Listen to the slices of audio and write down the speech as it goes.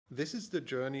This is the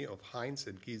journey of Heinz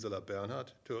and Gisela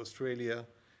Bernhard to Australia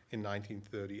in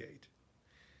 1938.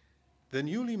 The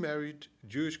newly married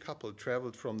Jewish couple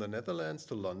traveled from the Netherlands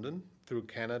to London, through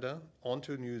Canada, on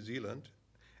to New Zealand,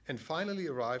 and finally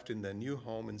arrived in their new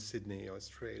home in Sydney,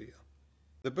 Australia.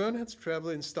 The Bernhards travel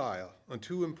in style on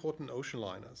two important ocean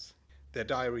liners. Their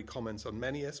diary comments on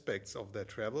many aspects of their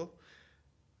travel,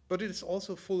 but it is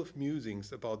also full of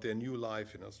musings about their new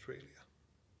life in Australia.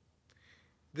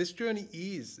 This journey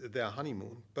is their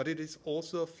honeymoon, but it is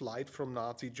also a flight from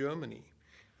Nazi Germany.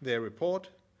 Their report,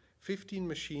 15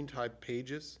 machine-type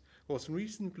pages, was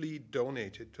recently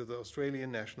donated to the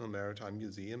Australian National Maritime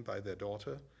Museum by their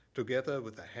daughter, together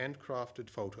with a handcrafted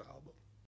photo album.